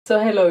So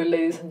hello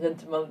ladies and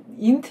gentlemen,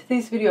 in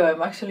today's video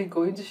I'm actually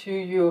going to show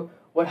you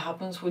what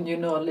happens when you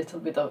know a little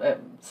bit of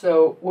M.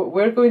 So what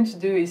we're going to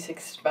do is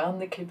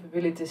expand the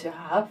capabilities you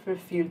have for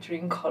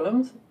filtering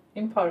columns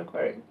in Power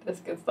Query.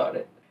 Let's get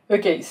started.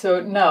 Okay,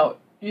 so now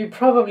you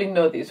probably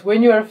know this.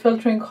 When you are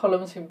filtering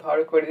columns in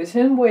Power Query, the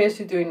same way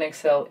as you do in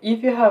Excel,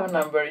 if you have a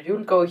number,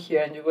 you'll go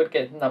here and you will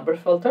get number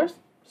filters.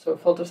 So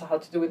filters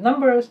have to do with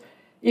numbers.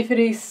 If it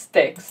is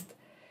text,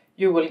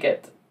 you will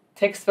get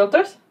text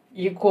filters.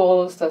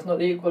 Equals, does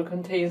not equal,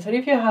 contains. And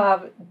if you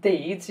have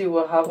dates, you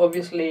will have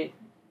obviously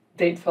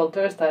date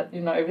filters that,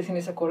 everything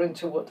is according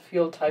to what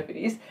field type it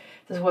is.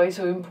 That's why it's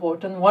so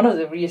important. One of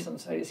the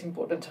reasons that it's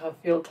important to have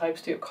field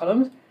types to your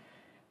columns.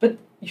 But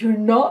you're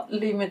not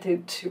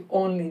limited to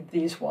only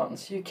these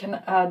ones. You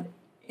can add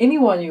any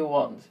one you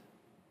want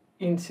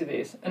into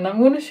this. And I'm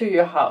going to show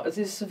you how. This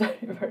is very,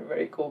 very,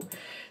 very cool.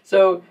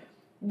 So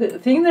the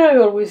thing that I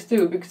always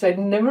do, because I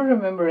never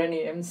remember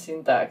any M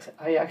syntax,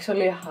 I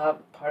actually have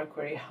Power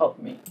Query help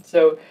me.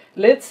 So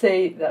let's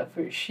say that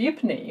for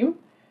sheep name,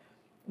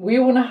 we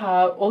want to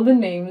have all the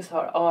names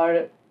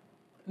are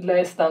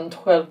less than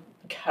 12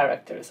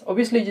 characters.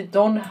 Obviously, you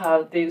don't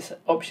have this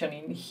option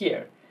in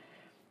here.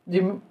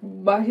 You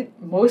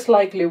most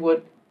likely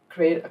would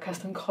create a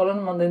custom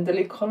column and then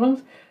delete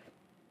columns.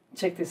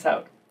 Check this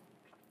out.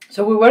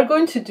 So what we're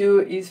going to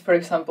do is, for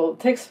example,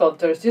 text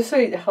filters, just so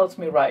it helps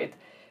me write,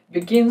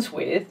 begins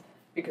with,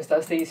 because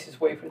that's the easiest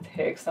way for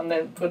text, and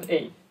then put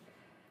A.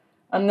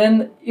 And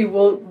then it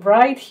will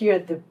write here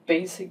the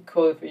basic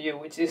code for you,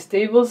 which is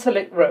table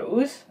select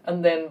rows,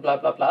 and then blah,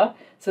 blah, blah.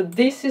 So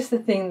this is the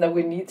thing that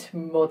we need to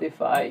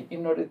modify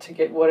in order to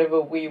get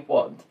whatever we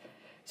want.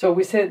 So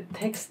we said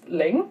text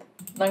length.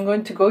 I'm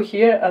going to go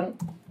here and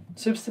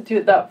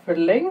substitute that for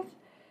length.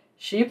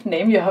 Sheep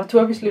name, you have to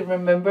obviously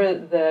remember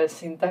the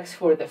syntax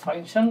for the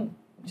function.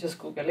 Just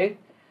Google it.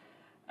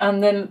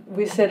 And then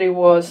we said it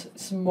was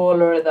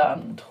smaller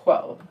than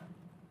 12.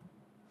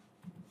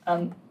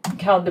 And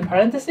count the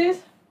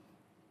parentheses,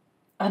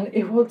 and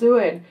it will do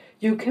it.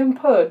 You can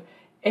put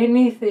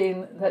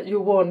anything that you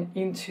want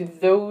into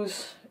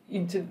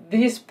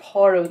this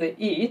part of the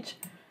each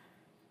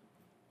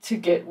to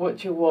get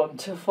what you want,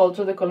 to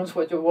filter the columns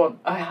what you want.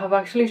 I have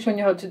actually shown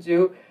you how to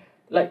do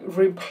like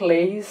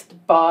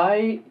replaced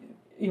by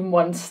in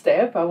one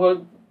step. I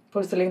will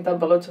post a link down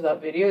below to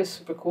that video. It's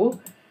super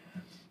cool.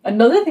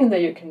 Another thing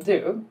that you can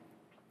do,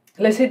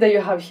 let's say that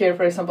you have here,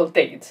 for example,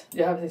 date.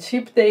 You have the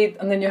sheep date,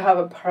 and then you have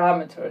a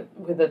parameter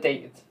with a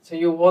date. So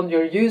you want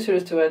your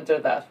users to enter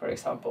that, for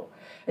example.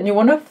 And you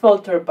want to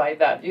filter by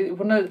that. You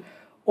want to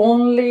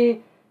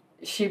only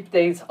sheep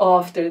dates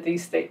after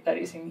this date that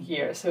is in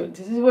here. So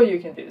this is what you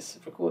can do. It's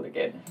super cool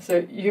again.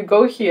 So you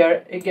go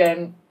here,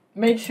 again,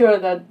 make sure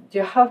that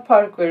you have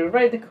Power Query,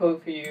 write the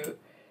code for you,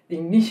 the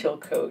initial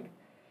code.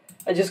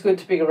 I'm just going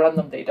to pick a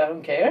random date, I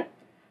don't care.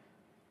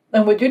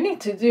 And what you need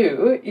to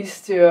do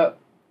is to,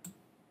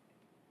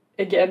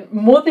 again,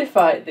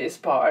 modify this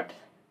part,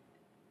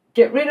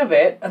 get rid of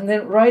it, and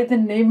then write the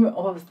name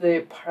of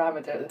the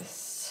parameter. That's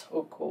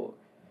so cool.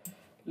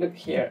 Look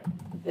here,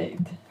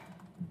 date.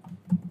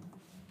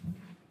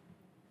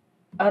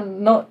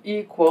 And not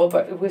equal,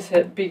 but we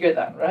said bigger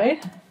than,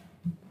 right?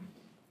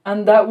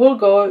 And that will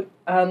go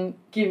and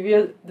give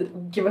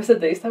us the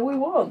dates that we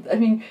want. I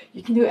mean,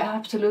 you can do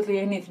absolutely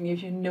anything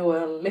if you know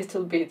a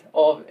little bit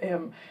of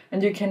M,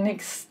 and you can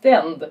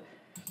extend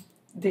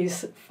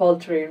this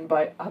filtering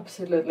by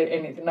absolutely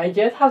anything. I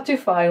yet have to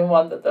find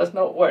one that does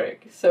not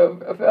work. So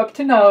up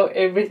to now,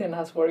 everything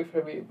has worked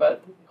for me,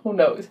 but who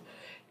knows?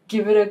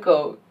 Give it a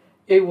go.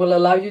 It will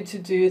allow you to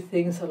do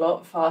things a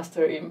lot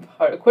faster in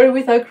Power Query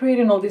without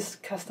creating all these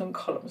custom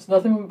columns.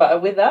 Nothing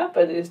bad with that,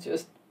 but it's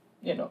just,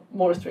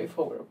 more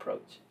straightforward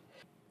approach.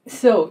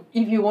 So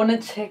if you want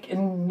to check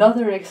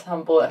another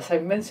example, as I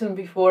mentioned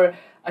before,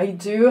 I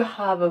do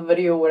have a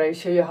video where I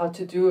show you how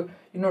to do,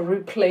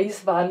 replace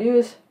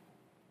values,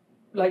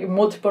 like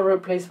multiple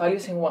replace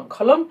values in one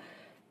column.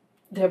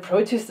 The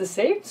approach is the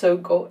same, so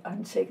go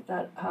and check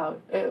that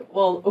out. It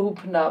will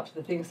open up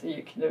the things that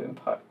you can do in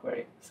Power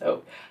Query.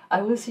 So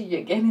I will see you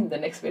again in the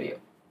next video.